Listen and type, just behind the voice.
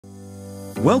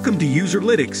Welcome to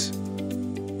Userlytics,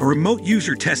 a remote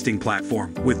user testing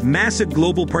platform with massive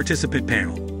global participant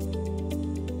panel.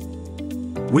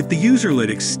 With the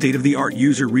Userlytics state-of-the-art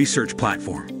user research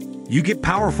platform, you get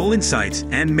powerful insights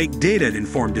and make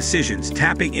data-informed decisions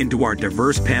tapping into our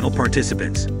diverse panel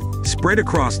participants spread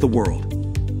across the world.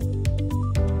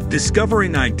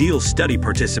 Discovering ideal study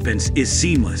participants is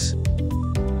seamless.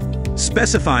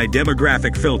 Specify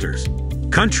demographic filters: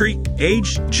 country,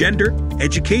 age, gender,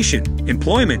 education,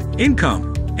 employment,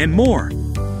 income, and more.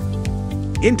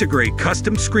 Integrate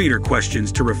custom screener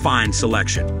questions to refine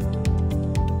selection.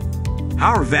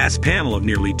 Our vast panel of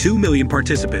nearly 2 million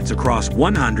participants across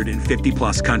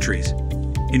 150+ countries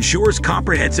ensures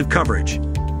comprehensive coverage.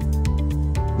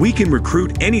 We can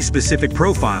recruit any specific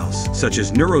profiles, such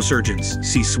as neurosurgeons,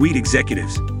 C-suite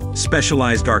executives,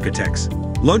 specialized architects,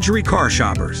 luxury car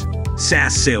shoppers,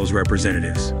 SaaS sales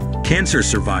representatives, cancer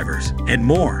survivors, and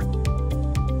more.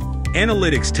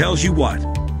 Analytics tells you what.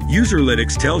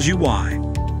 Userlytics tells you why.